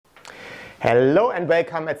Hello and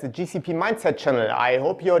welcome at the GCP-Mindset channel. I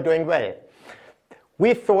hope you're doing well.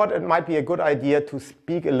 We thought it might be a good idea to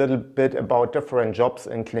speak a little bit about different jobs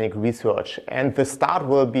in clinical research. And the start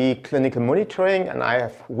will be clinical monitoring, and I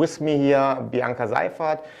have with me here Bianca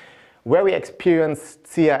Seifert, very experienced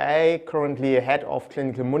CRA, currently head of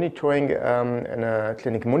clinical monitoring in a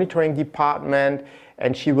clinical monitoring department,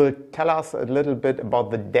 and she will tell us a little bit about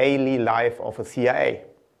the daily life of a CRA.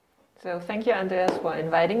 So thank you, Andreas, for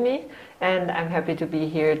inviting me, and I'm happy to be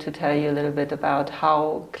here to tell you a little bit about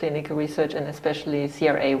how clinical research and especially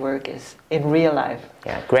CRA work is in real life.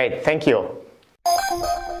 Yeah, great, thank you.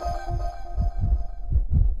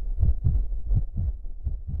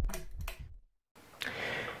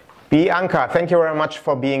 Bianca, thank you very much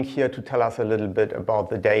for being here to tell us a little bit about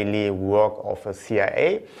the daily work of a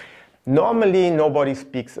CRA. Normally, nobody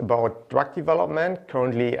speaks about drug development.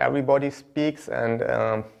 Currently, everybody speaks,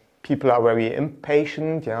 and people are very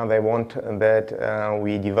impatient. Yeah, they want that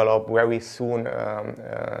we develop very soon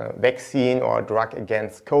a vaccine or a drug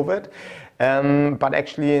against COVID. But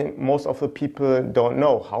actually, most of the people don't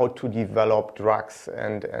know how to develop drugs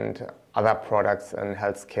and other products in the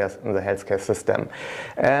healthcare system.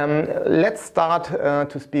 Let's start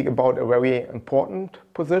to speak about a very important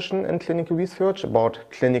position in clinical research, about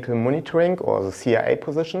clinical monitoring, or the CRA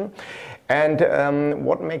position. And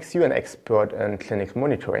what makes you an expert in clinical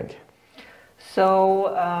monitoring? So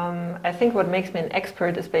I think what makes me an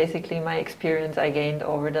expert is basically my experience I gained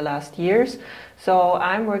over the last years. So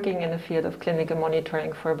I'm working in the field of clinical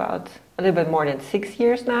monitoring for about a little bit more than 6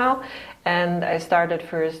 years now. And I started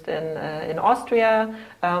first in Austria,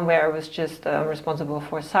 where I was just responsible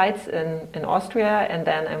for sites in Austria. And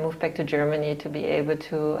then I moved back to Germany to be able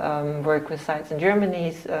to work with sites in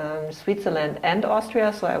Germany, Switzerland and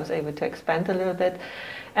Austria. So I was able to expand a little bit.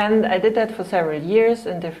 And I did that for several years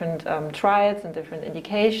in different trials and different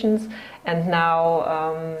indications. And now,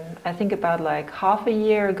 I think about like half a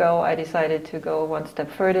year ago, I decided to go one step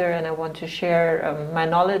further, and I want to share my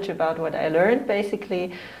knowledge about what I learned,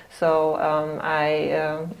 basically. So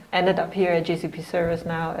I ended up here at GCP-Service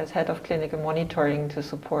now as head of clinical monitoring to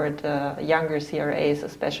support younger CRAs,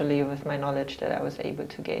 especially with my knowledge that I was able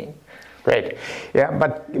to gain. Great. Yeah,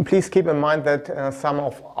 but please keep in mind that some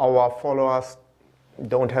of our followers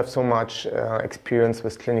don't have so much experience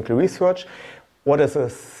with clinical research. What is a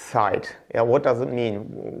site? Yeah, what does it mean?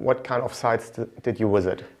 What kind of sites did you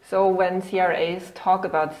visit? So when CRAs talk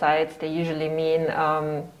about sites, they usually mean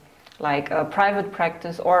like a private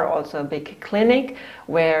practice or also a big clinic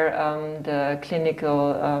where the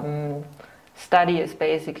clinical study is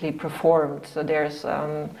basically performed. So there's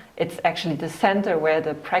it's actually the center where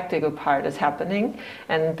the practical part is happening,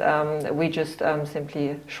 and we just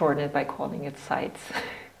simply shorten it by calling it sites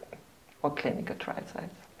or clinical trial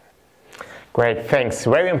sites. Great, thanks.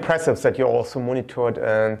 Very impressive that you also monitored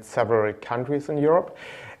in several countries in Europe.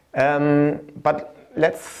 But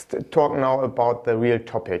let's talk now about the real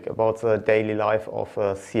topic, about the daily life of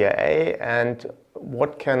a CRA and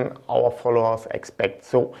what can our followers expect.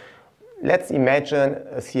 So let's imagine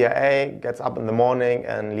a CRA gets up in the morning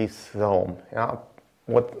and leaves the home. Yeah?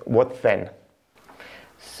 What then?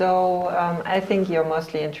 So I think you're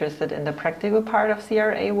mostly interested in the practical part of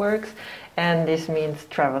CRA works, and this means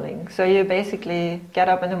traveling. So you basically get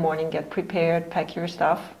up in the morning, get prepared, pack your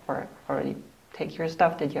stuff, or already take your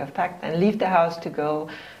stuff that you have packed, and leave the house to go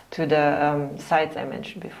to the sites I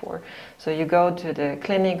mentioned before. So you go to the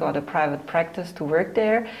clinic or the private practice to work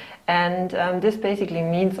there, and this basically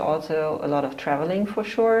means also a lot of traveling for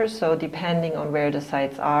sure. So depending on where the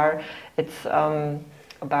sites are, it's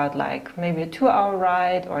about like maybe a 2-hour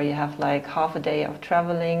ride, or you have like half a day of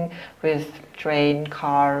traveling with train,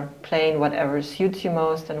 car, plane, whatever suits you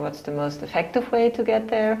most and what's the most effective way to get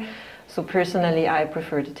there. So personally, I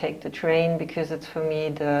prefer to take the train because it's for me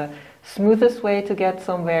the smoothest way to get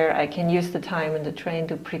somewhere. I can use the time in the train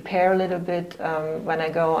to prepare a little bit when I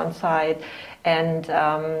go on site, and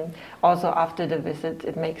also after the visit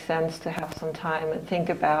it makes sense to have some time and think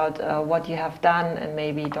about what you have done and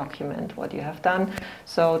maybe document what you have done.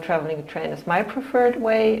 So traveling with train is my preferred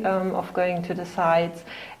way of going to the sites,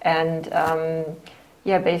 and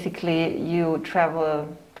yeah, basically you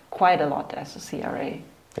travel quite a lot as a CRA.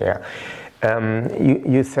 Yeah.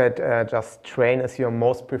 You said just train is your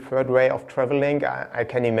most preferred way of traveling. I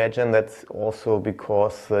can imagine that's also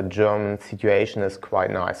because the German situation is quite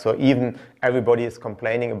nice. So even everybody is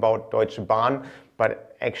complaining about Deutsche Bahn,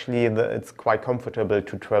 but actually it's quite comfortable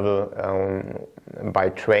to travel by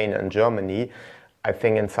train in Germany. I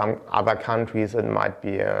think in some other countries it might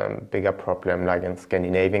be a bigger problem, like in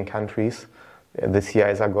Scandinavian countries. the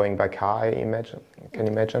CIs are going by car, I imagine. Can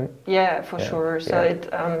you imagine? Yeah, for sure. So it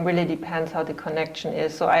really depends how the connection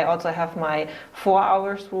is. So I also have my 4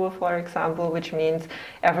 hours rule, for example, which means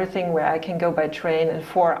everything where I can go by train in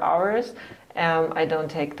 4 hours, I don't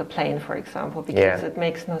take the plane, for example, because it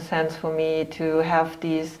makes no sense for me to have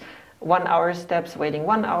these 1 hour steps waiting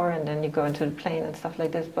 1 hour and then you go into the plane and stuff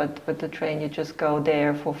like this. But with the train, you just go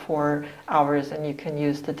there for 4 hours and you can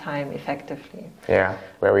use the time effectively. Yeah,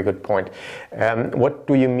 very good point. What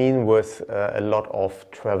do you mean with a lot of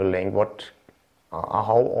traveling?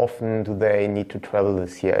 How often do they need to travel the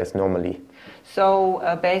CIs normally? So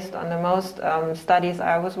based on the most studies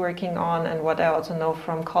I was working on and what I also know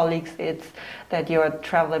from colleagues, it's that you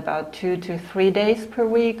travel about 2 to 3 days per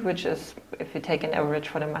week, which is, if you take an average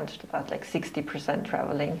for the month, about like 60%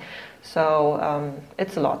 traveling. So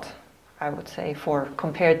it's a lot, I would say,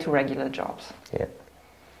 compared to regular jobs. Yeah.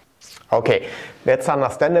 Okay, that's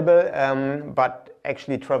understandable, but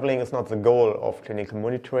actually traveling is not the goal of clinical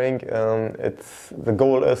monitoring. The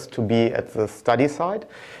goal is to be at the study site.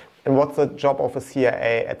 And what's the job of a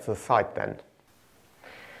CRA at the site then?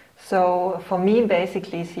 So for me,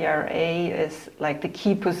 basically, CRA is like the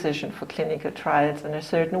key position for clinical trials in a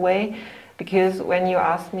certain way, because when you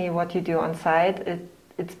ask me what you do on site,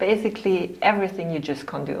 it's basically everything you just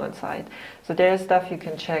can't do on site. So there's stuff you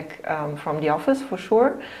can check from the office for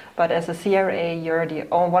sure, but as a CRA, you're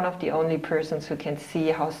one of the only persons who can see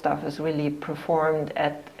how stuff is really performed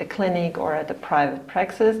at a clinic or at a private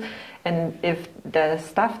practice. And if the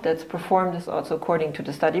stuff that's performed is also according to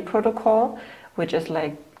the study protocol, which is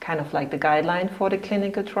like kind of like the guideline for the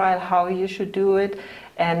clinical trial, how you should do it,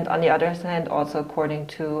 and on the other hand also according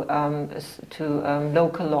to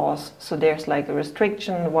local laws. So there's like a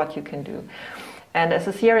restriction what you can do. And as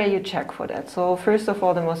a CRA you check for that. So first of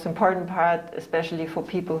all, the most important part, especially for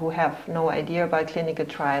people who have no idea about clinical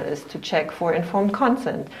trial, is to check for informed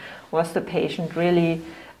consent. Was the patient really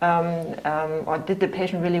or did the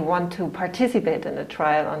patient really want to participate in the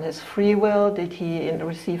trial on his free will? Did he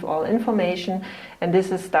receive all information? And this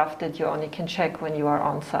is stuff that you only can check when you are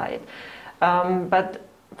on site. But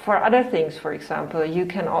for other things, for example, you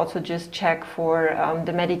can also just check for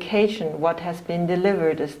the medication, what has been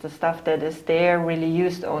delivered. Is the stuff that is there really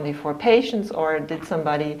used only for patients, or did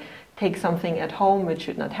somebody take something at home, which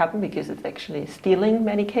should not happen because it's actually stealing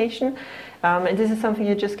medication? And this is something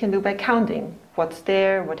you just can do by counting what's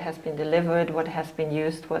there, what has been delivered, what has been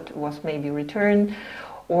used, what was maybe returned.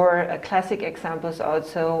 Or a classic example is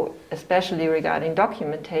also, especially regarding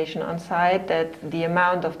documentation on site, that the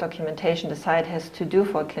amount of documentation the site has to do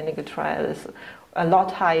for a clinical trial is a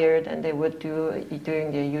lot higher than they would do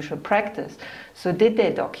during their usual practice. So did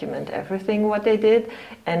they document everything what they did?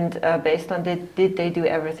 And based on that, did they do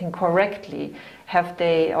everything correctly? Have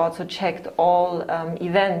they also checked all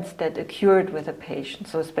events that occurred with a patient?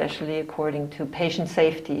 So especially according to patient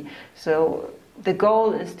safety. So the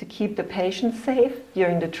goal is to keep the patient safe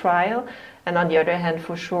during the trial, and on the other hand,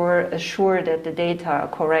 for sure, assure that the data are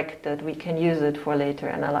correct, that we can use it for later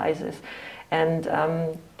analysis. And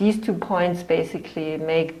these 2 points basically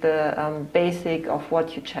make the basic of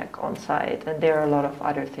what you check on site. And there are a lot of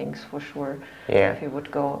other things for sure, if you would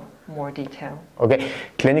go more detail. Okay,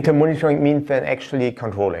 clinical monitoring means then actually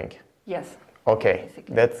controlling? Yes. Okay,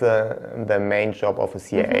 basically. That's the main job of a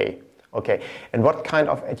CRA. Mm-hmm. Okay, and what kind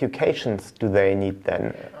of educations do they need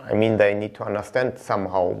then? I mean, they need to understand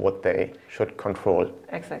somehow what they should control.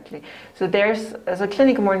 Exactly. So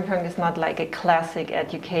clinical monitoring is not like a classic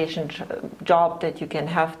education job that you can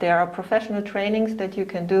have. There are professional trainings that you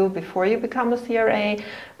can do before you become a CRA,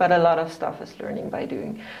 but a lot of stuff is learning by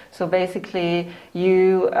doing. So basically,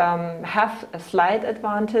 you have a slight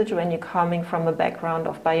advantage when you're coming from a background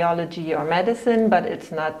of biology or medicine, but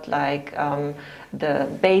it's not like the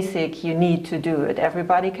basic you need to do it.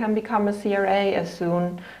 Everybody can become a CRA as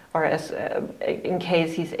soon or as in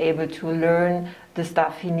case he's able to learn the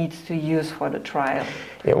stuff he needs to use for the trial.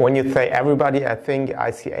 Yeah, when you say everybody, I think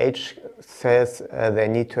ICH says they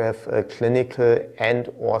need to have a clinical and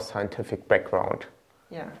or scientific background.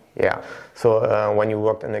 Yeah. Yeah. So when you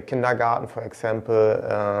worked in a kindergarten, for example,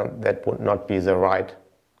 that would not be the right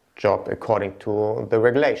job according to the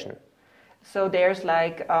regulation. So there's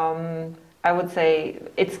like I would say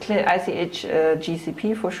it's ICH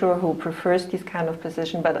GCP for sure who prefers this kind of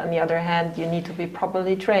position, but on the other hand, you need to be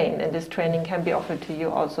properly trained, and this training can be offered to you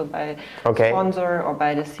also by sponsor or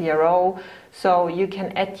by the CRO, so you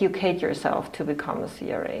can educate yourself to become a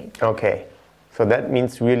CRA. Okay, so that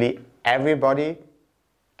means really everybody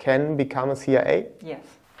can become a CRA? Yes.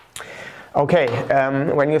 Okay,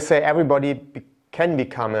 when you say everybody can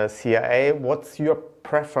become a CRA, what's your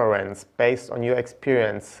preference based on your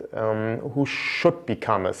experience? Who should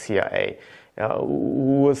become a CRA?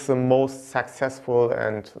 Who is the most successful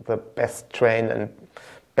and the best trained and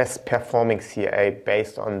best performing CRA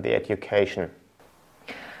based on the education?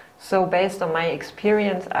 So based on my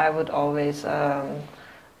experience, I would always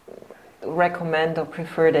recommend or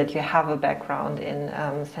prefer that you have a background in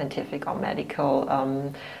scientific or medical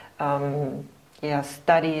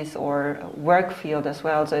studies or work field as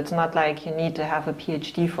well. So it's not like you need to have a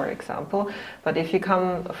PhD, for example. But if you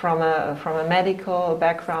come from a medical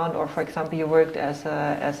background, or for example you worked as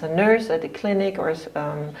a nurse at a clinic or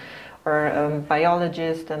a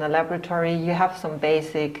biologist in a laboratory, you have some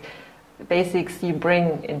basics you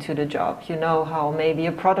bring into the job. You know how maybe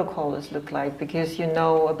a protocol is look like because you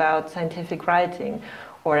know about scientific writing.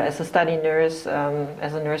 Or as a study nurse,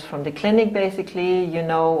 as a nurse from the clinic, basically, you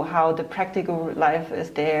know how the practical life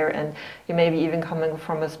is there, and you may be even coming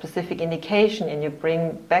from a specific indication, and you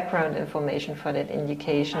bring background information for that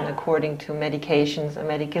indication according to medications, a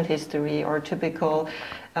medical history, or typical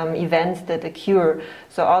events that occur.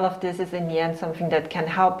 So all of this is in the end something that can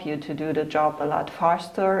help you to do the job a lot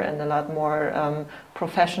faster and a lot more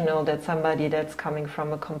professional than somebody that's coming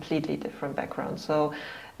from a completely different background. So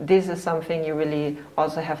this is something you really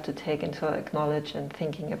also have to take into knowledge and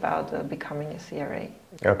thinking about becoming a CRA.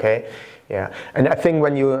 Okay, yeah. And I think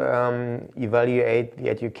when you evaluate the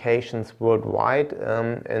educations worldwide,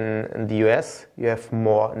 in the US, you have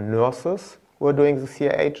more nurses who are doing the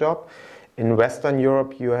CRA job. In Western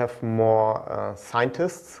Europe, you have more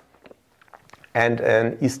scientists. And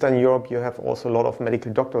in Eastern Europe, you have also a lot of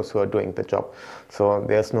medical doctors who are doing the job. So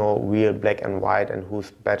there's no real black and white and who's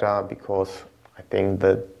better, because I think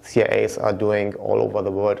the CRAs are doing all over the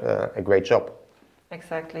world a great job.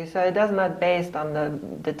 Exactly. So it is not based on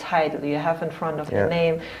the title you have in front of the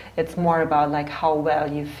name. It's more about like how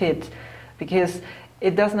well you fit, because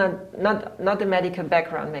it does not the medical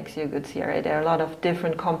background makes you a good CRA. There are a lot of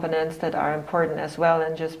different components that are important as well.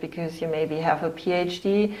 And just because you maybe have a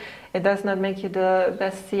PhD, it does not make you the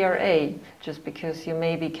best CRA. Just because you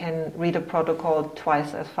maybe can read a protocol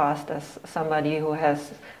twice as fast as somebody who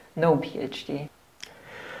has no PhD.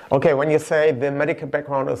 Okay, when you say the medical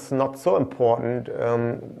background is not so important,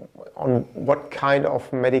 on what kind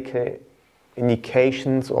of medical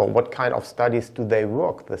indications or what kind of studies do they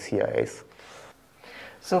work, the CRAs?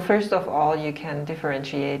 So first of all, you can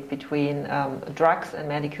differentiate between drugs and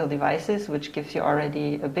medical devices, which gives you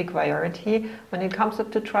already a big variety when it comes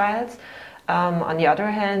up to trials. On the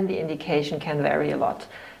other hand, the indication can vary a lot.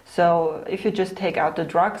 So if you just take out the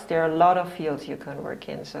drugs, there are a lot of fields you can work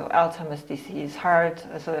in. So Alzheimer's disease, heart,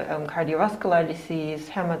 cardiovascular disease,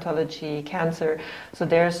 hematology, cancer. So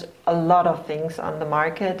there's a lot of things on the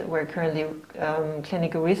market where currently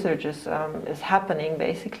clinical research is happening,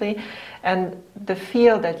 basically. And the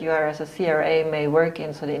field that you are as a CRA may work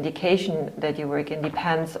in, so the indication that you work in,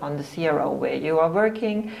 depends on the CRO where you are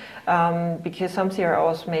working, because some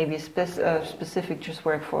CROs may be specific, just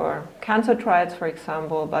work for cancer trials, for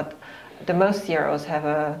example, but the most CROs have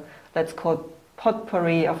a, let's call it,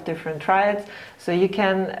 potpourri of different trials. So you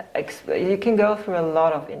can go through a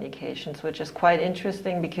lot of indications, which is quite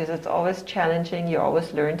interesting because it's always challenging. You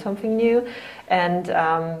always learn something new, and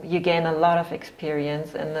you gain a lot of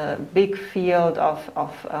experience in a big field of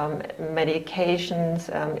medications,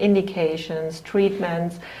 indications,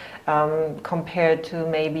 treatments, compared to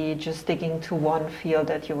maybe just sticking to one field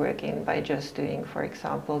that you work in by just doing, for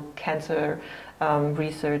example, cancer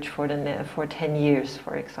research for 10 years,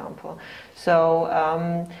 for example. So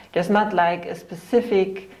there's not like a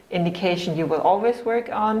specific indication you will always work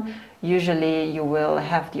on. Usually you will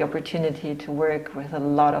have the opportunity to work with a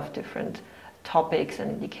lot of different topics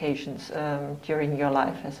and indications during your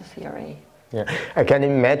life as a CRA. Yeah, I can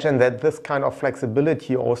imagine that this kind of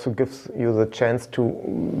flexibility also gives you the chance to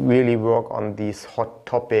really work on these hot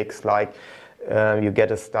topics, like you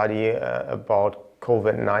get a study about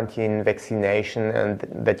COVID-19 vaccination, and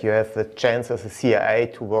that you have the chance as a CRA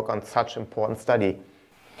to work on such important study.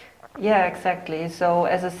 Yeah, exactly. So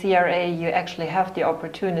as a CRA, you actually have the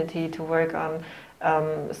opportunity to work on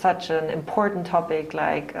such an important topic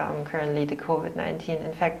like currently the COVID-19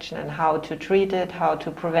 infection, and how to treat it, how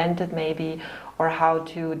to prevent it maybe, or how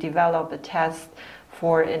to develop a test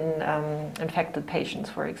for infected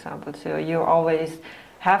patients, for example. So you always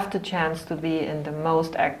have the chance to be in the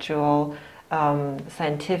most actual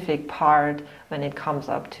scientific part when it comes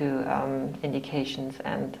up to indications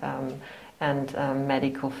and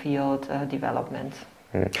medical field development.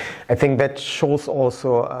 I think that shows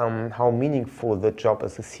also how meaningful the job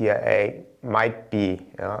as a CRA might be,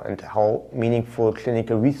 and how meaningful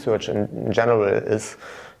clinical research in general is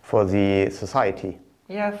for the society.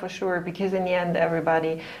 Yeah, for sure, because in the end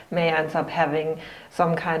everybody may end up having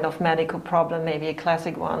some kind of medical problem, maybe a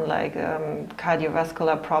classic one like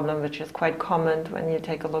cardiovascular problem, which is quite common when you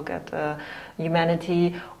take a look at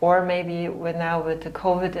humanity, or maybe now with the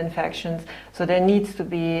COVID infections. So there needs to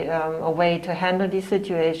be a way to handle these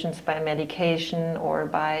situations by medication or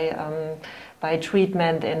by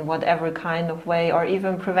treatment in whatever kind of way, or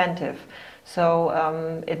even preventive. So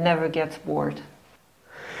it never gets bored.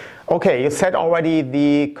 Okay, you said already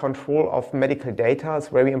the control of medical data is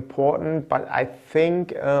very important, but I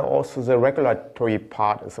think also the regulatory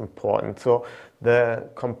part is important. So the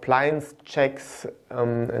compliance checks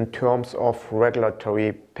in terms of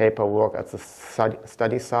regulatory paperwork at the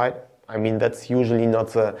study site, I mean, that's usually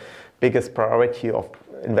not the biggest priority of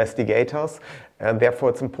investigators, and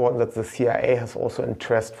therefore it's important that the CRA has also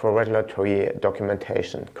interest for regulatory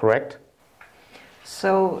documentation, correct?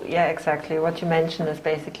 So, yeah, exactly. What you mentioned is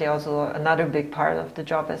basically also another big part of the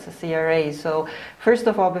job as a CRA. So, first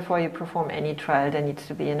of all, before you perform any trial, there needs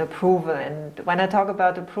to be an approval. And when I talk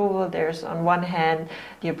about approval, there's on one hand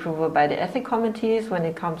the approval by the ethics committees when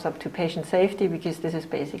it comes up to patient safety, because this is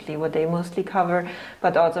basically what they mostly cover,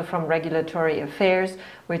 but also from regulatory affairs,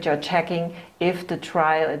 which are checking if the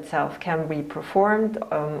trial itself can be performed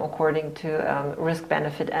according to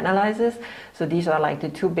risk-benefit analysis. So, these are like the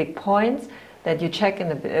two big points that you check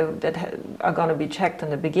that are going to be checked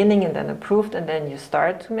in the beginning and then approved, and then you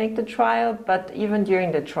start to make the trial. But even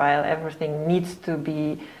during the trial, everything needs to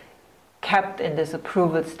be kept in this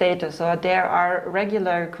approval status. So there are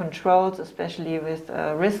regular controls, especially with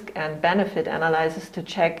risk and benefit analysis, to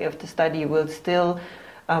check if the study will still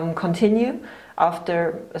continue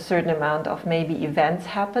after a certain amount of maybe events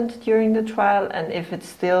happened during the trial, and if it's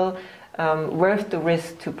still worth the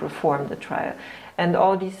risk to perform the trial. And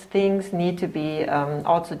all these things need to be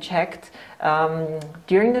also checked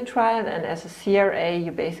during the trial. And as a CRA,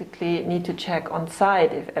 you basically need to check on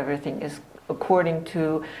site if everything is according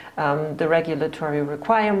to the regulatory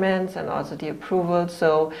requirements and also the approval.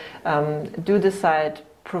 So do the site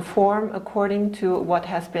perform according to what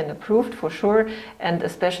has been approved, for sure, and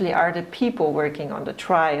especially are the people working on the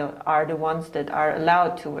trial are the ones that are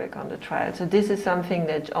allowed to work on the trial. So this is something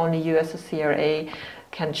that only you as a CRA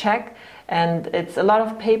can check. And it's a lot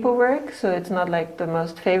of paperwork, so it's not like the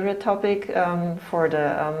most favorite topic for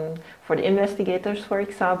the investigators, for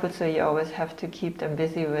example. So you always have to keep them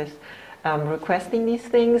busy with requesting these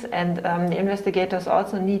things. And the investigators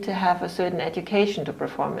also need to have a certain education to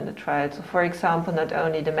perform in the trial. So, for example, not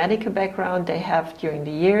only the medical background they have during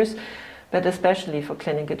the years, but especially for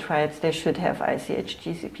clinical trials, they should have ICH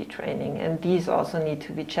GCP training. And these also need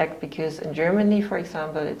to be checked because in Germany, for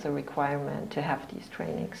example, it's a requirement to have these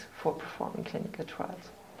trainings for performing clinical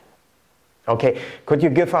trials. Okay, could you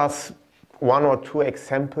give us one or two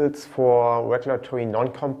examples for regulatory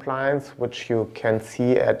non-compliance, which you can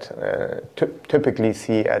see at, typically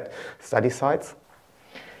see at study sites?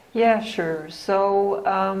 Yeah, sure.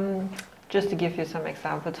 So just to give you some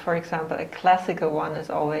examples, for example, a classical one is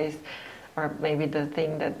always, or maybe the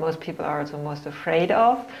thing that most people are also most afraid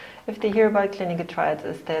of if they hear about clinical trials,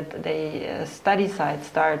 is that the study site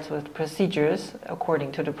starts with procedures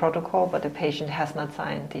according to the protocol, but the patient has not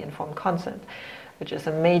signed the informed consent, which is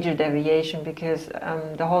a major deviation because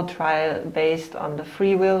the whole trial based on the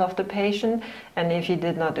free will of the patient, and if he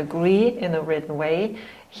did not agree in a written way,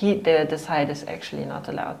 the site is actually not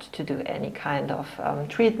allowed to do any kind of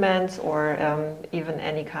treatments or even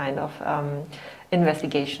any kind of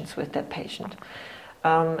investigations with that patient.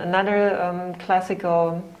 Another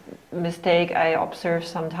classical mistake I observe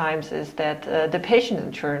sometimes is that the patient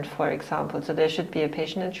insurance, for example, so there should be a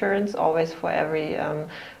patient insurance always for every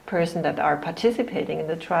person that are participating in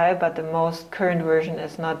the trial, but the most current version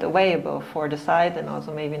is not available for the site and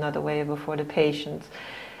also maybe not available for the patients.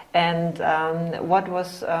 And what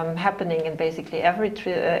was happening in basically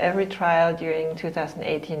every trial during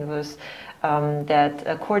 2018 was that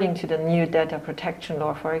according to the new data protection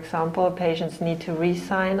law, for example, patients need to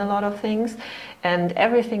re-sign a lot of things, and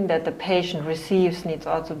everything that the patient receives needs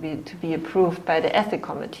also to be approved by the ethics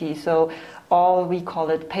committee. So all, we call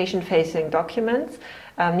it patient-facing documents,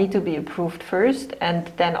 need to be approved first,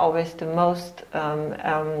 and then always the most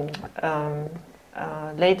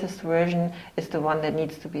latest version is the one that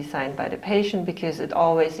needs to be signed by the patient, because it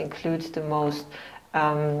always includes the most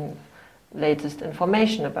latest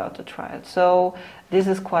information about the trial. So this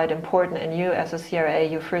is quite important, and you as a CRA,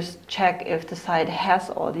 you first check if the site has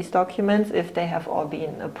all these documents, if they have all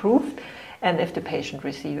been approved, and if the patient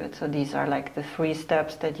receives it. So these are like the 3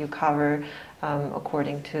 steps that you cover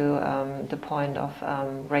according to the point of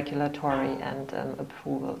regulatory and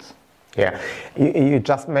approvals. Yeah, you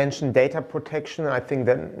just mentioned data protection. I think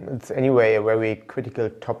that it's anyway a very critical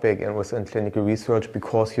topic and within clinical research,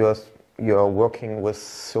 because you're working with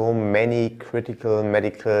so many critical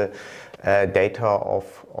medical data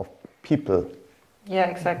of people. Yeah,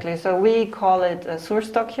 exactly. So we call it source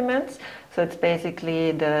documents. So it's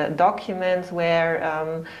basically the documents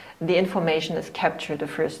where the information is captured the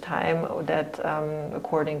first time, that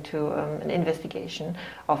according to an investigation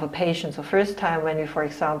of a patient. So first time when we, for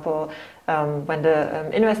example, when the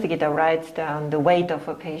investigator writes down the weight of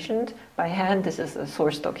a patient by hand, this is a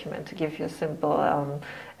source document, to give you a simple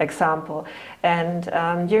example. And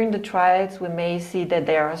during the trials, we may see that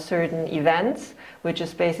there are certain events, which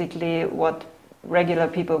is basically what regular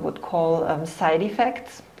people would call side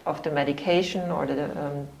effects of the medication or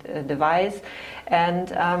the device.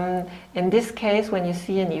 And in this case, when you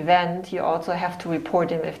see an event, you also have to report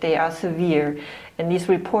them if they are severe. And these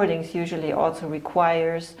reportings usually also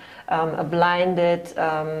requires a blinded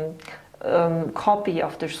copy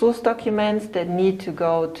of the source documents that need to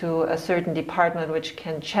go to a certain department which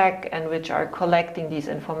can check and which are collecting these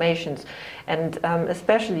informations. And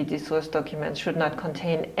especially these source documents should not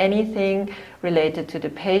contain anything related to the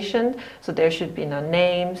patient. So there should be no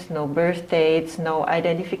names, no birth dates, no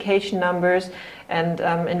identification numbers. And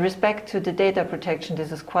in respect to the data protection,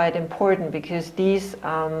 this is quite important, because these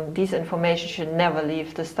information should never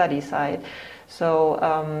leave the study site.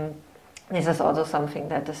 So this is also something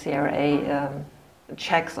that the CRA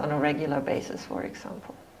checks on a regular basis, for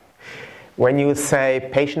example. When you say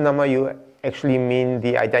patient number, you actually mean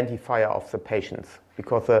the identifier of the patients,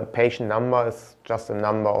 because the patient number is just a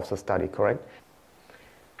number of the study, correct?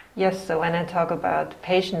 Yes, so when I talk about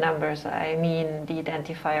patient numbers, I mean the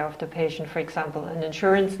identifier of the patient, for example, an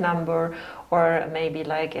insurance number, or maybe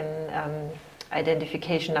like an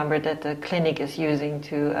identification number that the clinic is using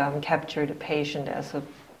to capture the patient as a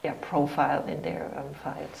profile in their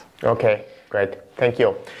files. Okay, great. Thank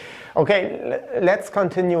you. Okay, let's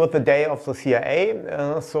continue with the day of the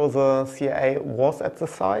CRA. So the CRA was at the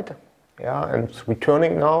site, and it's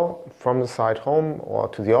returning now from the site home or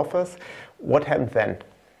to the office. What happened then?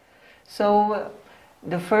 So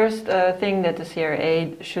the first thing that the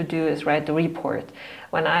CRA should do is write the report.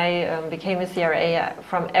 When I became a CRA,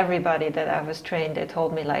 from everybody that I was trained, they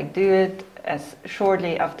told me, like, do it as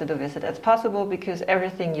shortly after the visit as possible, because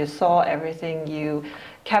everything you saw, everything you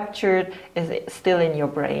captured is still in your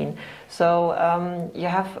brain. So you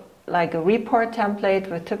have like a report template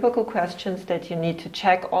with typical questions that you need to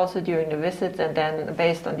check also during the visits, and then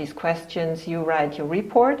based on these questions you write your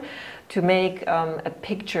report to make a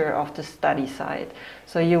picture of the study site.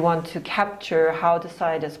 So you want to capture how the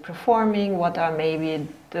site is performing, what are maybe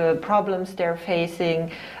the problems they're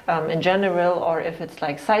facing in general, or if it's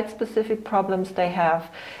like site-specific problems they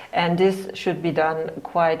have. And this should be done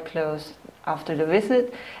quite close after the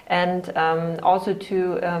visit, and also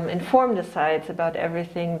to inform the sites about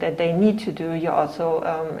everything that they need to do. You also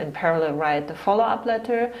in parallel write the follow-up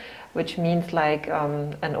letter, which means like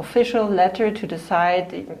an official letter to the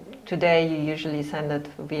site. Today you usually send it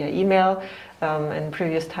via email. In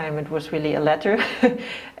previous time it was really a letter.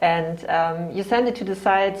 And you send it to the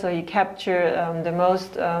site, so you capture the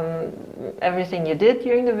most everything you did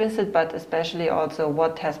during the visit, but especially also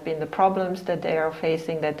what has been the problems that they are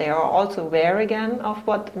facing, that they are also aware again of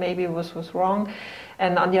what maybe was wrong.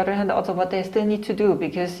 And on the other hand, also what they still need to do,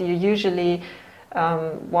 because you usually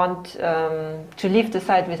want to leave the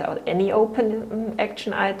site without any open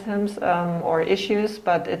action items or issues,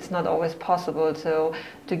 but it's not always possible. So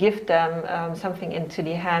to give them something into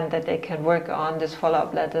the hand that they can work on, this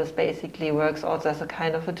follow-up letters basically works also as a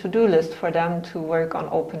kind of a to-do list for them to work on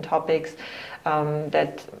open topics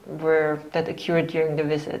that occurred during the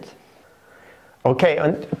visit. Okay,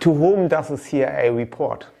 and to whom does the CRA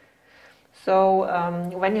report? So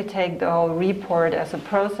when you take the whole report as a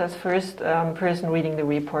process, first person reading the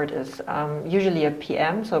report is usually a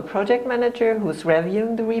PM, so a project manager who's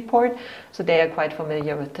reviewing the report. So they are quite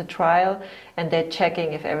familiar with the trial, and they're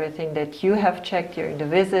checking if everything that you have checked during the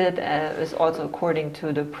visit is also according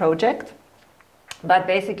to the project. But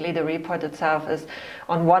basically the report itself is,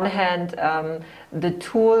 on one hand, the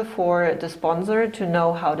tool for the sponsor to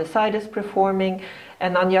know how the site is performing,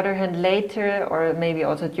 and on the other hand, later, or maybe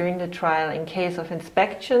also during the trial, in case of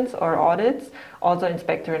inspections or audits, also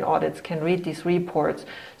inspector and audits can read these reports.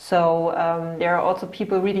 So there are also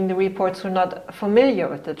people reading the reports who are not familiar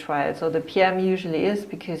with the trial. So the PM usually is,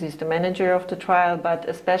 because he's the manager of the trial, but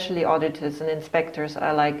especially auditors and inspectors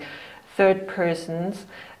are like third persons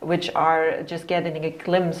which are just getting a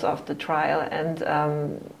glimpse of the trial, and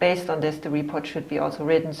based on this the report should be also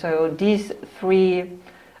written. So these three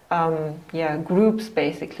groups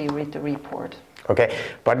basically read the report. Okay,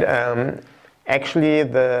 but actually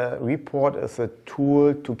the report is a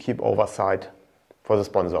tool to keep oversight for the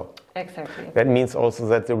sponsor. Exactly. That means also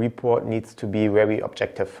that the report needs to be very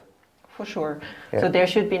objective. For sure. Yeah. So there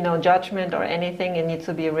should be no judgment or anything. It needs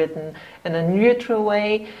to be written in a neutral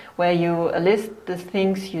way where you list the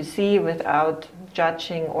things you see without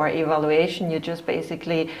judging or evaluation. You just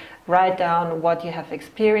basically write down what you have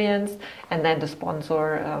experienced, and then the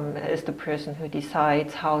sponsor is the person who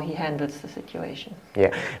decides how he handles the situation.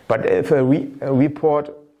 Yeah, but if a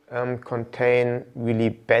report contain really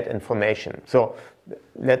bad information, so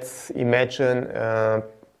let's imagine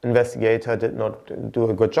investigator did not do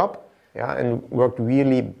a good job, and worked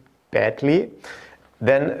really badly,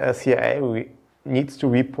 then a CRA needs to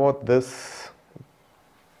report this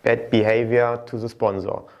bad behavior to the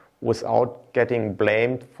sponsor without getting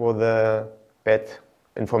blamed for the bad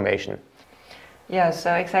information. Yeah,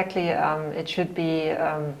 so exactly, it should be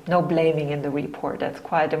no blaming in the report. That's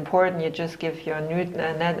quite important. You just give your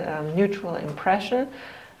neutral impression,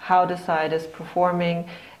 how the site is performing,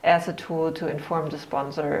 as a tool to inform the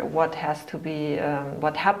sponsor what has to be,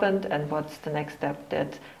 what happened, and what's the next step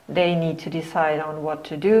that they need to decide on what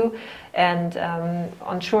to do. And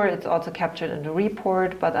on sure, it's also captured in the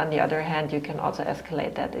report, but on the other hand, you can also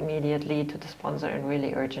escalate that immediately to the sponsor in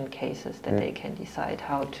really urgent cases that they can decide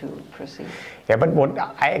how to proceed. Yeah, but what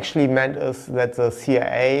I actually meant is that the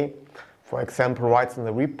CRA, for example, writes in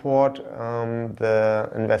the report the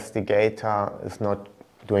investigator is not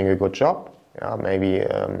doing a good job. Maybe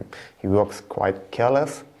he works quite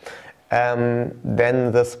careless.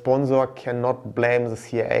 Then the sponsor cannot blame the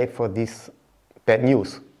CRA for this bad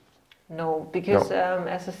news. No, because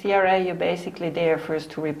as a CRA, you're basically there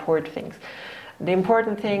first to report things. The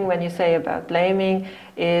important thing when you say about blaming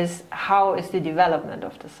is how is the development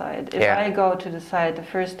of the site. If I go to the site the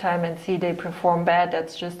first time and see they perform bad,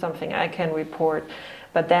 that's just something I can report.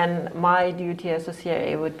 But then my duty as a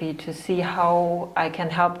CRA would be to see how I can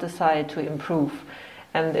help the site to improve.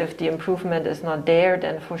 And if the improvement is not there,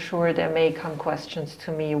 then for sure there may come questions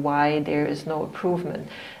to me why there is no improvement.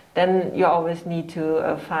 Then you always need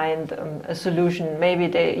to find a solution. Maybe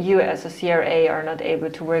you as a CRA are not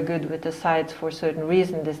able to work good with the sites for a certain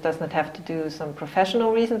reason. This does not have to do with some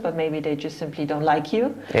professional reasons, but maybe they just simply don't like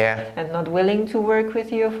you and not willing to work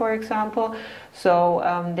with you, for example. So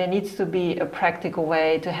there needs to be a practical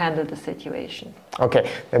way to handle the situation.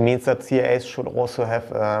 Okay, that means that CRAs should also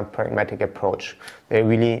have a pragmatic approach. They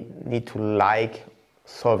really need to like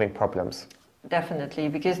solving problems. Definitely,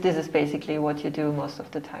 because this is basically what you do most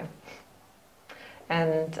of the time.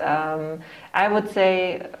 And I would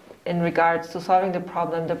say in regards to solving the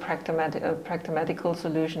problem, the pragmatical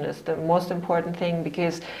solution is the most important thing,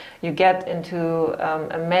 because you get into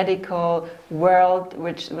a medical world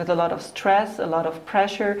with a lot of stress, a lot of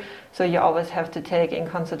pressure, so you always have to take in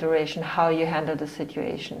consideration how you handle the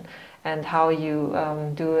situation and how you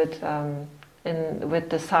do it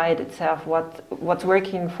with the site itself. What's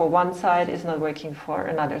working for one side is not working for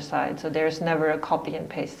another side, so there's never a copy and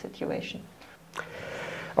paste situation.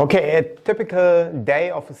 Okay, a typical day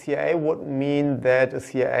of a CRA would mean that a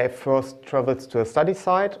CRA first travels to a study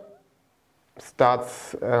site,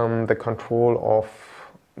 starts the control of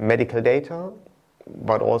medical data,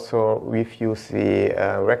 but also reviews the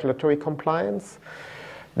regulatory compliance,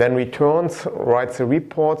 then returns, writes the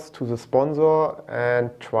reports to the sponsor, and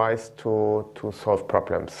tries to solve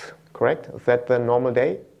problems. Correct? Is that the normal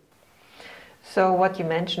day? So what you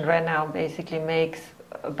mentioned right now basically makes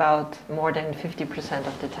about more than 50%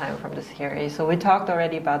 of the time from the CRA. So we talked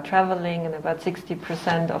already about traveling, and about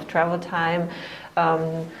 60% of travel time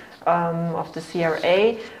of the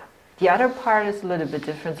CRA. The other part is a little bit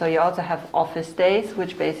different. So you also have office days,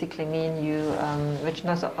 which basically mean which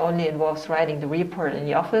not only involves writing the report in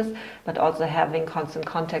the office, but also having constant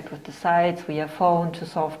contact with the sites via phone to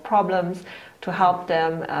solve problems, to help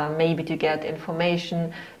them, maybe to get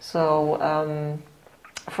information. So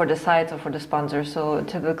for the sites or for the sponsor. So a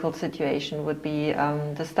typical situation would be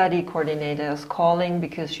the study coordinator is calling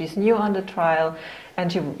because she's new on the trial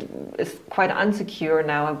and she is quite unsecure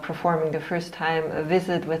now, performing the first time a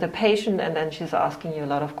visit with a patient, and then she's asking you a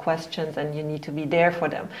lot of questions and you need to be there for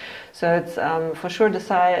them. So it's for sure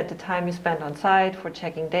the time you spend on site for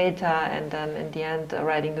checking data and then in the end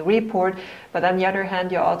writing the report. But on the other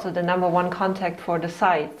hand, you're also the number one contact for the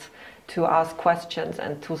sites to ask questions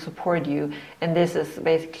and to support you. And this is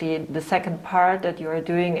basically the second part that you are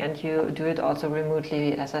doing, and you do it also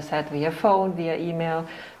remotely, as I said, via phone, via email.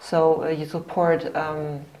 So you support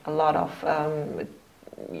a lot of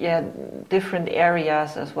different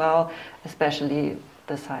areas as well, especially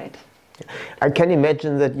the site. I can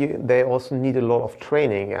imagine that they also need a lot of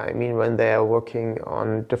training. I mean, when they are working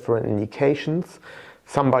on different indications,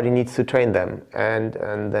 somebody needs to train them, and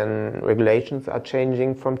then regulations are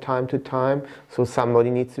changing from time to time, so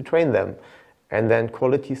somebody needs to train them. And then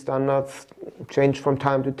quality standards change from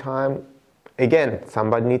time to time. Again,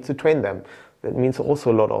 somebody needs to train them. That means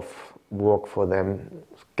also a lot of work for them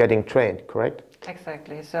getting trained, correct?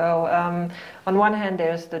 Exactly. So on one hand,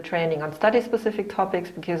 there's the training on study-specific topics,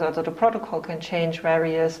 because also the protocol can change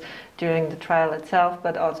various during the trial itself,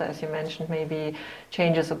 but also, as you mentioned, maybe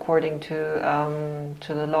changes according to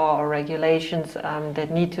the law or regulations that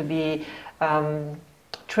need to be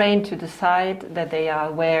trained to decide, that they are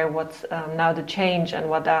aware what's now the change and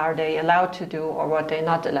what are they allowed to do or what they're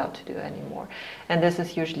not allowed to do anymore. And this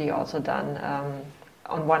is usually also done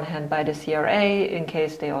on one hand by the CRA, in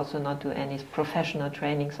case they also not do any professional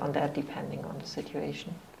trainings on that, depending on the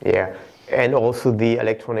situation. Yeah, and also the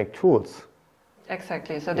electronic tools.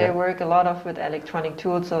 Exactly, so they work a lot with electronic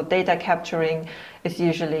tools, so data capturing is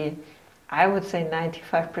usually, I would say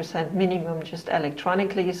 95% minimum just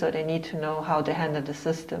electronically, so they need to know how to handle the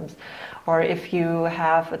systems. Or if you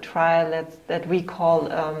have a trial that we call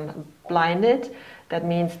blinded, that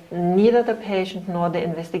means neither the patient nor the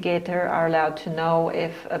investigator are allowed to know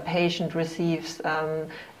if a patient receives the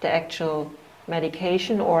actual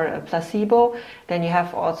medication or a placebo. Then you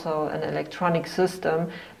have also an electronic system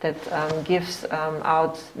that gives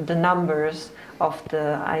out the numbers of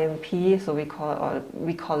the IMP, so we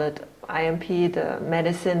call it IMP, the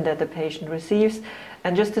medicine that the patient receives,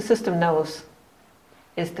 and just the system knows,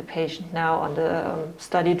 is the patient now on the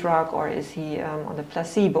study drug or is he on the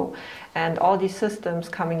placebo? And all these systems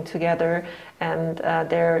coming together, and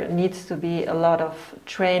there needs to be a lot of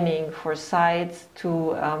training for sites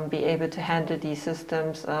to be able to handle these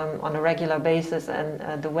systems on a regular basis,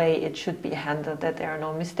 and the way it should be handled, that there are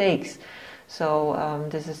no mistakes. So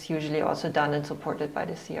this is usually also done and supported by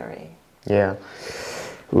the CRA. Yeah.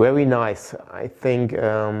 Very nice. I think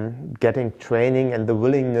getting training and the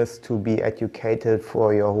willingness to be educated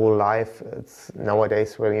for your whole life, it's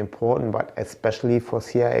nowadays very important, but especially for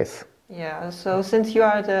CRAs. Yeah, so since you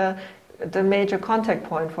are the major contact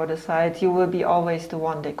point for the site, you will be always the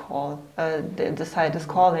one they call, the site is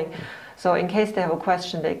calling. So in case they have a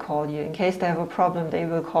question, they call you. In case they have a problem, they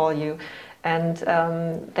will call you. And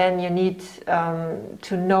then you need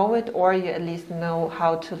to know it, or you at least know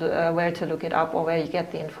how to where to look it up, or where you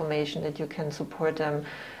get the information that you can support them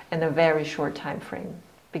in a very short time frame,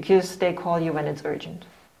 because they call you when it's urgent.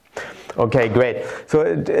 Okay, great. So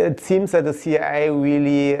it seems that the CRA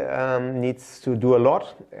really needs to do a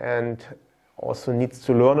lot and also needs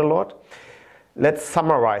to learn a lot. Let's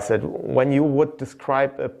summarize it. When you would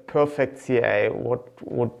describe a perfect CRA, what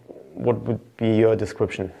would be your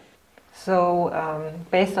description? So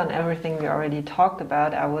based on everything we already talked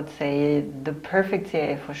about, I would say the perfect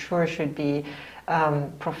CRA for sure should be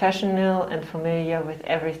professional and familiar with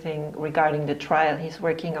everything regarding the trial he's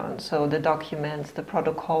working on. So the documents, the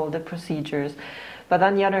protocol, the procedures. But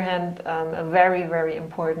on the other hand, a very, very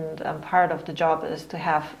important part of the job is to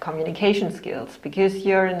have communication skills, because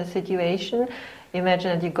you're in a situation,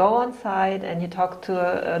 imagine that you go on site and you talk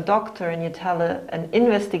to a doctor and you tell an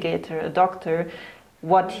investigator, a doctor,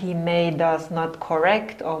 what he does not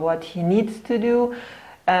correct or what he needs to do,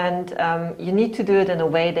 and you need to do it in a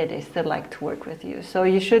way that they still like to work with you. So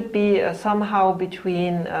you should be somehow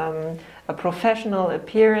between a professional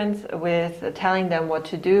appearance with telling them what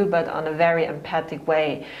to do, but on a very empathic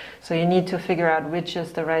way. So you need to figure out which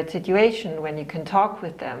is the right situation when you can talk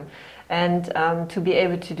with them. And to be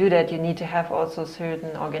able to do that, you need to have also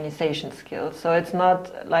certain organization skills. So it's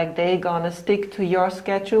not like they're gonna stick to your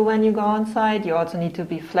schedule when you go on site. You also need to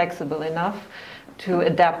be flexible enough to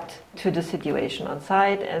adapt to the situation on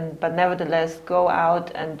site, but nevertheless go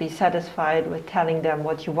out and be satisfied with telling them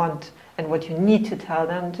what you want and what you need to tell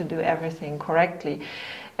them to do everything correctly.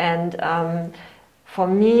 And for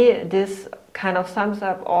me, this kind of sums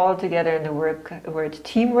up all together in the word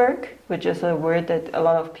teamwork, which is a word that a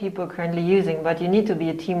lot of people are currently using, but you need to be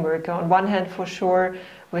a team worker. On one hand, for sure,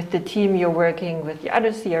 with the team you're working with, the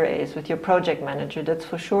other CRAs, with your project manager, that's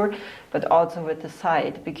for sure, but also with the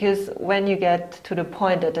site. Because when you get to the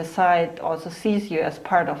point that the site also sees you as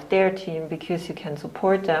part of their team, because you can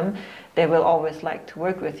support them, they will always like to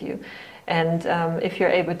work with you. And if you're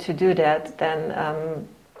able to do that, then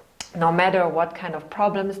no matter what kind of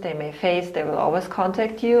problems they may face, they will always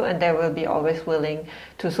contact you, and they will be always willing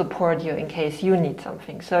to support you in case you need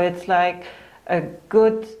something. So it's like a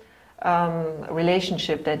good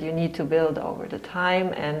relationship that you need to build over the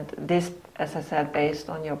time, and this, as I said, based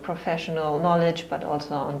on your professional knowledge, but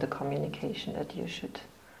also on the communication that you should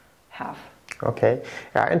have. Okay,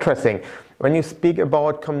 yeah, interesting. When you speak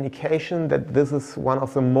about communication, that this is one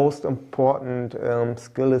of the most important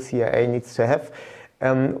skills a CRA needs to have.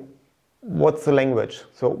 What's the language?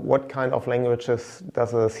 So what kind of languages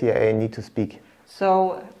does a CRA need to speak?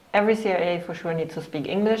 So every CRA for sure needs to speak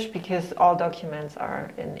English, because all documents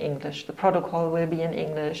are in English. The protocol will be in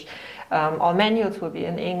English. All manuals will be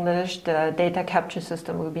in English. The data capture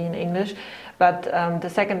system will be in English. But the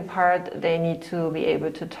second part, they need to be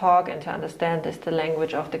able to talk and to understand is the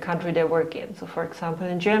language of the country they work in. So for example,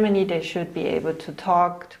 in Germany, they should be able to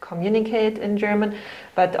talk, to communicate in German,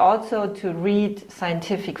 but also to read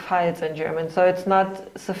scientific files in German. So it's not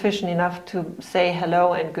sufficient enough to say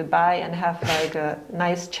hello and goodbye and have like a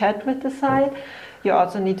nice chat with the site. You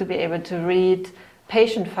also need to be able to read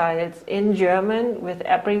patient files in German with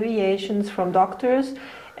abbreviations from doctors.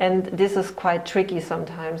 And this is quite tricky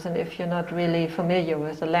sometimes, and if you're not really familiar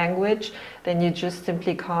with the language, then you just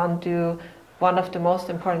simply can't do one of the most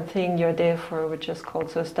important things you're there for, which is called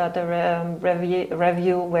so data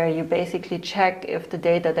review, where you basically check if the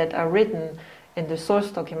data that are written in the source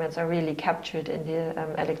documents are really captured in the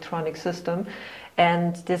electronic system.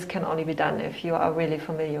 And this can only be done if you are really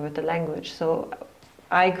familiar with the language. So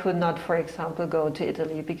I could not, for example, go to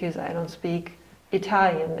Italy because I don't speak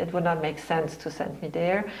Italian. It would not make sense to send me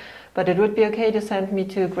there, but it would be okay to send me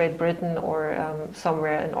to Great Britain or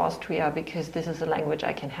somewhere in Austria, because this is a language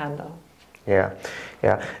I can handle. Yeah,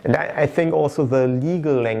 yeah, and I think also the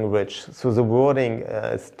legal language, so the wording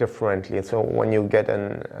is differently. So when you get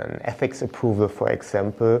an ethics approval, for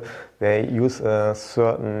example, they use a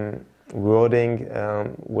certain wording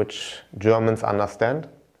which Germans understand.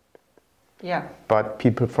 Yeah. But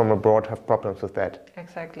people from abroad have problems with that.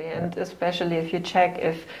 Exactly, and especially if you check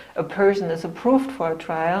if a person is approved for a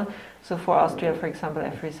trial. So for Austria, for example,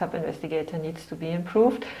 every sub-investigator needs to be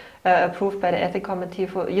approved by the ethics committee.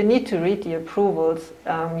 You need to read the approvals.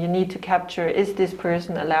 You need to capture, is this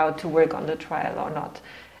person allowed to work on the trial or not?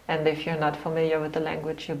 And if you're not familiar with the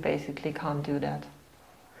language, you basically can't do that.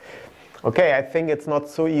 Okay, I think it's not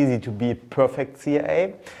so easy to be perfect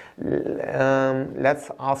CRA.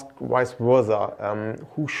 Let's ask vice versa.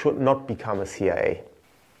 Who should not become a CRA?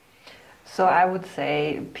 So I would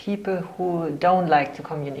say people who don't like to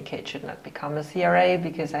communicate should not become a CRA,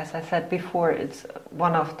 because as I said before, it's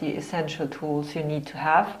one of the essential tools you need to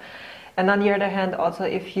have. And on the other hand, also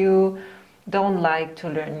if you don't like to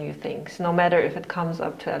learn new things, no matter if it comes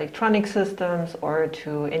up to electronic systems or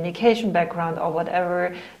to indication background or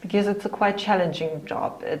whatever, because it's a quite challenging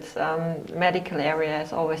job. It's medical area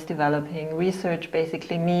is always developing. Research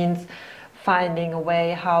basically means finding a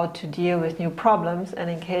way how to deal with new problems, and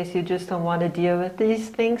in case you just don't want to deal with these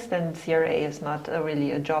things, then CRA is not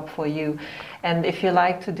really a job for you. And if you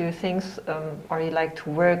like to do things or you like to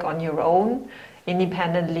work on your own,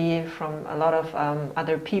 independently from a lot of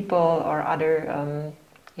other people or other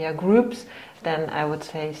groups, then I would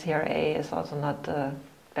say CRA is also not the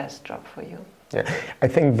best job for you. Yeah, I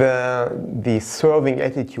think the serving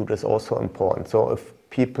attitude is also important. So if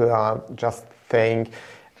people are just think,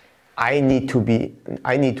 I need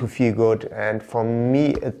to feel good, and for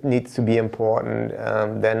me it needs to be important,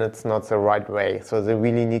 then it's not the right way. So they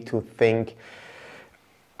really need to think,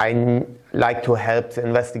 I like to help the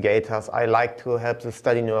investigators, I like to help the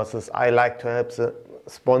study nurses, I like to help the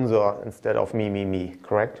sponsor instead of me,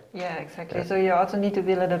 correct? Yeah, exactly. Yeah. So you also need to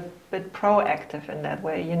be a little bit proactive in that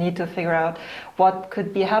way. You need to figure out what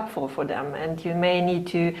could be helpful for them, and you may need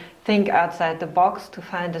to think outside the box to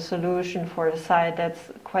find a solution for a site that's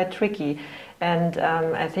quite tricky. And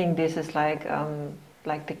I think this is like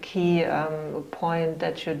the key point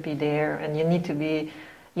that should be there, and you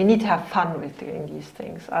need to have fun with doing these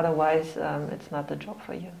things. Otherwise, it's not the job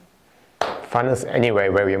for you. Fun is anyway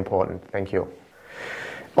very important. Thank you.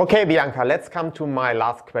 Okay, Bianca, let's come to my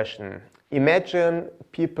last question. Imagine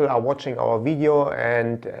people are watching our video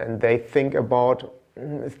and they think about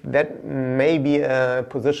that may be a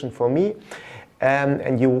position for me,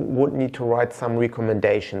 and you would need to write some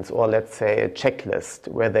recommendations, or let's say a checklist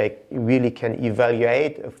where they really can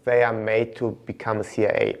evaluate if they are made to become a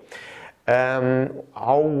CRA.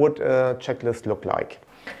 How would a checklist look like?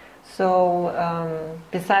 So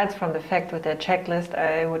besides from the fact with that checklist,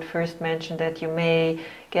 I would first mention that you may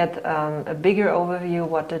get a bigger overview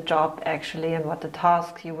what the job actually and what the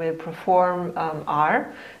tasks you will perform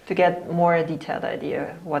are, to get more a detailed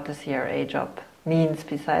idea what the CRA job means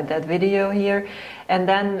beside that video here. And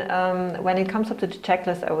then when it comes up to the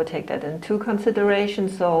checklist, I would take that into consideration.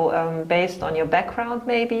 So based on your background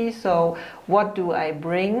maybe, so what do I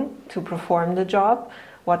bring to perform the job?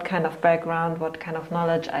 What kind of background, what kind of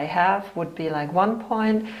knowledge I have would be like one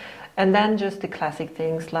point. And then just the classic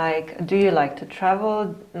things like, do you like to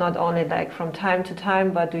travel? Not only like from time to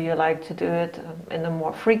time, but do you like to do it in a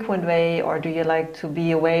more frequent way? Or do you like to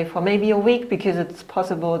be away for maybe a week, because it's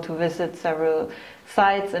possible to visit several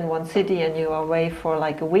sites in one city and you are away for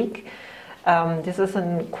like a week? This is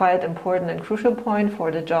a quite important and crucial point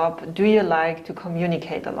for the job. Do you like to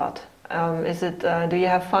communicate a lot? Do you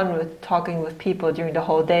have fun with talking with people during the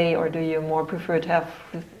whole day, or do you more prefer to have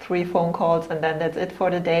 3 phone calls and then that's it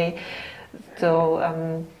for the day?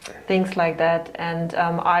 So things like that. And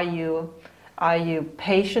are you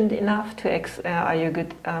patient enough are you a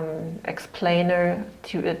good explainer,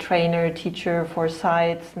 a trainer, teacher for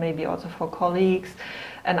sites, maybe also for colleagues?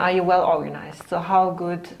 And are you well organized? So how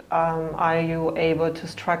good are you able to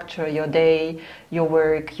structure your day, your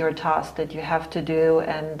work, your tasks that you have to do?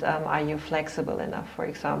 And are you flexible enough, for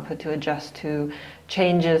example, to adjust to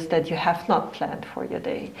changes that you have not planned for your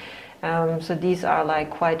day? So these are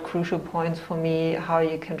like quite crucial points for me, how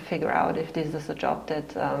you can figure out if this is a job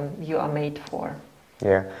that you are made for.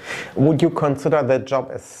 Yeah. Would you consider that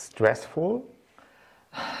job as stressful?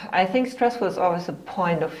 I think stressful is always a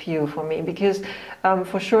point of view for me, because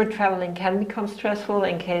for sure traveling can become stressful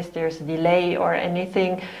in case there's a delay or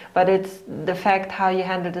anything, but it's the fact how you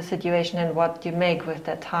handle the situation and what you make with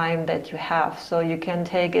that time that you have. So you can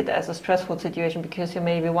take it as a stressful situation because you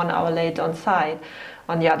may be 1 hour late on site.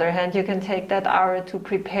 On the other hand, you can take that hour to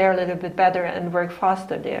prepare a little bit better and work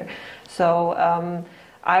faster there. So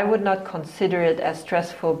I would not consider it as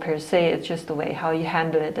stressful per se, it's just the way how you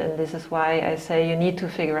handle it. And this is why I say you need to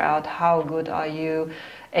figure out how good are you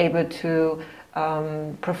able to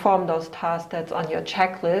perform those tasks that's on your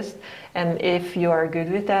checklist. And if you are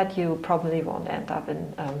good with that, you probably won't end up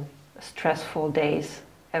in stressful days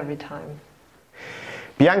every time.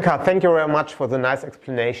 Bianca, thank you very much for the nice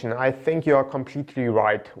explanation. I think you are completely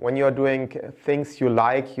right. When you're doing things you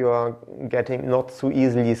like, you're getting not so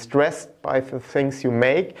easily stressed by the things you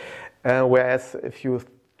make. Whereas if you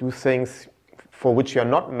do things for which you're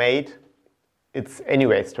not made, it's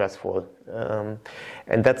anyway stressful.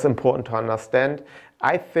 And that's important to understand.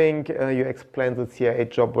 I think you explained the CRA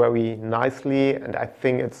job very nicely, and I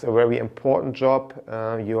think it's a very important job.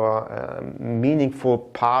 You're a meaningful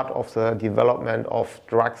part of the development of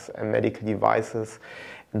drugs and medical devices,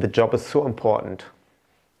 and the job is so important.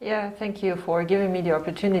 Yeah, thank you for giving me the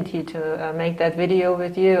opportunity to make that video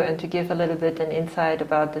with you and to give a little bit an insight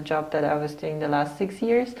about the job that I was doing the last 6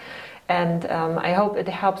 years. And I hope it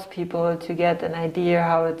helps people to get an idea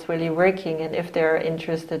how it's really working and if they're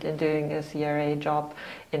interested in doing a CRA job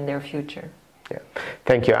in their future. Yeah.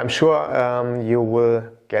 Thank you. I'm sure you will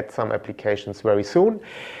get some applications very soon.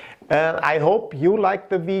 I hope you liked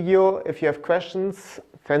the video. If you have questions,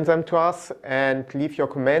 send them to us and leave your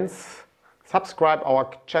comments. Subscribe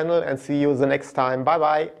our channel and see you the next time. Bye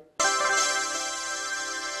bye.